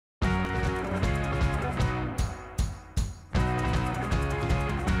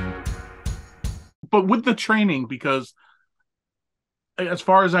but with the training, because as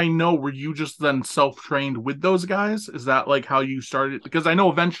far as I know, were you just then self-trained with those guys? Is that like how you started? Because I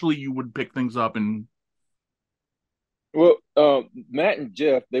know eventually you would pick things up and Well, Matt and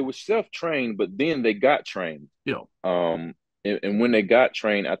Jeff, they were self-trained, but then they got trained. you know. And when they got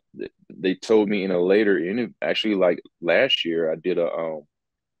trained, they told me in a later interview, actually like last year, I did a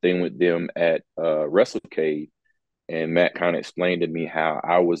thing with them at WrestleCade, and Matt kind of explained to me how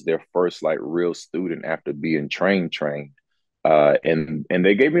I was their first like real student after being trained. And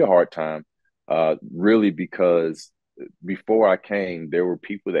they gave me a hard time, really because before I came, there were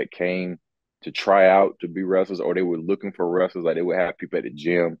people that came to try out to be wrestlers, or they were looking for wrestlers. Like they would have people at the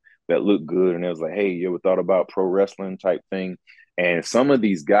gym that looked good, and it was like, "Hey, you ever thought about pro wrestling?" type thing. And some of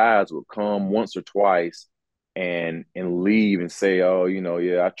these guys would come once or twice and leave and say, "Oh,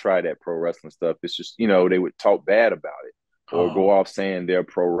 yeah, I tried that pro wrestling stuff. It's just, they would talk bad about it." Or go Oh, off saying they're a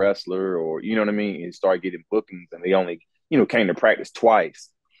pro wrestler, or you know what I mean, and start getting bookings, and they only came to practice twice,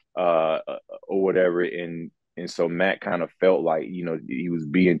 or whatever. And so Matt kind of felt like he was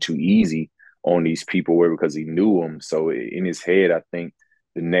being too easy on these people where because he knew them. So in his head, I think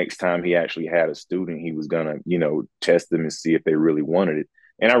the next time he actually had a student, he was gonna test them and see if they really wanted it.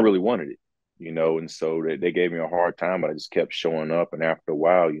 And I really wanted it. And so they gave me a hard time, but I just kept showing up. And after a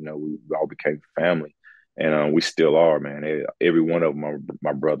while, we all became family, and we still are, man. Every one of them are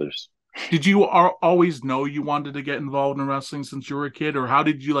my brothers. did you always know you wanted to get involved in wrestling since you were a kid, or how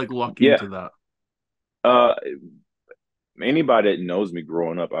did you like luck Yeah. into that? Uh, Anybody that knows me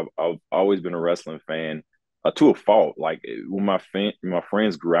growing up, I've always been a wrestling fan, to a fault. Like when my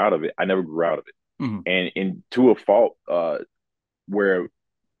friends grew out of it, I never grew out of it, Mm-hmm. and to a fault, where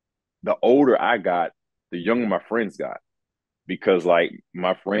the older I got, the younger my friends got. Because like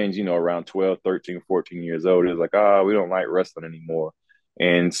my friends, around 12, 13, 14 years old, it was like, oh, we don't like wrestling anymore.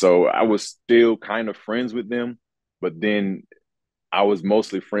 And so I was still kind of friends with them, but then I was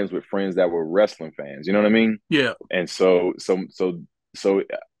mostly friends with friends that were wrestling fans. You know what I mean? Yeah. And so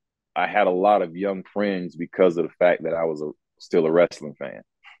I had a lot of young friends because of the fact that I was still a wrestling fan.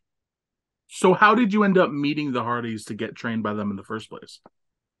 So how did you end up meeting the Hardys to get trained by them in the first place?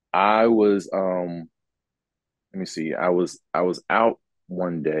 I was let me see, I was out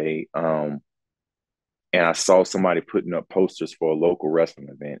one day, and I saw somebody putting up posters for a local wrestling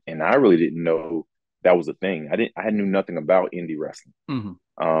event, and I really didn't know that was a thing. I knew nothing about indie wrestling.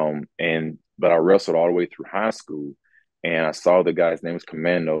 Mm-hmm. And but I wrestled all the way through high school, and I saw the guy's name was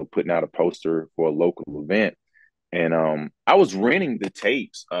Commando putting out a poster for a local event, and I was renting the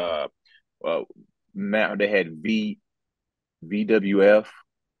tapes. Uh Now they had VWF,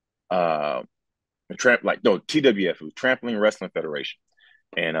 TWF. It was Trampoline Wrestling Federation,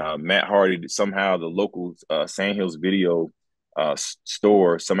 and Matt Hardy, somehow the local Sand Hills Video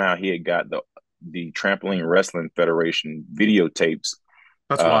store, somehow he had got the Trampoline Wrestling Federation videotapes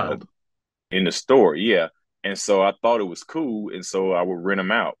That's uh, wild. in the store. Yeah. And so I thought it was cool. And so I would rent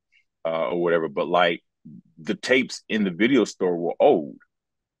them out, or whatever. But like the tapes in the video store were old.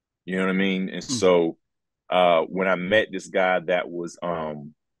 You know what I mean? And Mm-hmm. so when I met this guy that was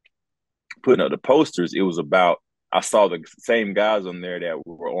putting up the posters, it was about, I saw the same guys on there that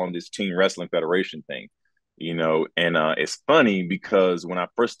were on this Team Wrestling Federation thing, and it's funny because when I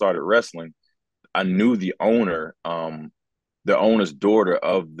first started wrestling, I knew the owner's daughter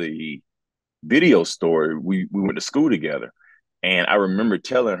of the video store. We went to school together, and I remember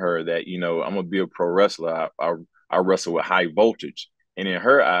telling her that I'm gonna be a pro wrestler. I wrestle with high voltage, and in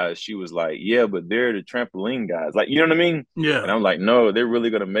her eyes, she was like, "Yeah, but they're the trampoline guys." Like, you know what I mean? And Yeah. I'm like, "No, they're really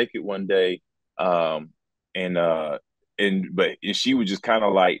gonna make it one day." Um, and but she was just kind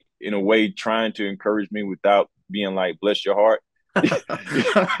of like in a way trying to encourage me without being like, "Bless your heart."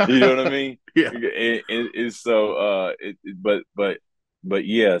 You know what I mean? Yeah. And so but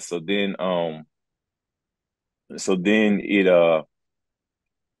yeah, so then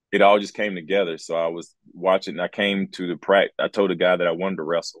it all just came together. So I was watching, I came to the practice. I told the guy that I wanted to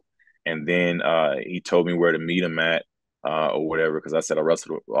wrestle, and then he told me where to meet him at, or whatever, because I said I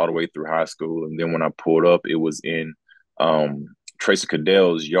wrestled all the way through high school. And then when I pulled up, it was in um Tracy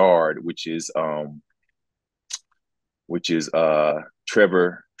Cadell's yard, which is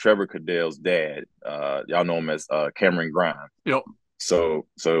Trevor Cadell's dad. Y'all know him as Cameron Grimes. Yep. So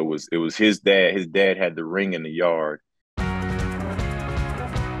it was his dad. His dad had the ring in the yard,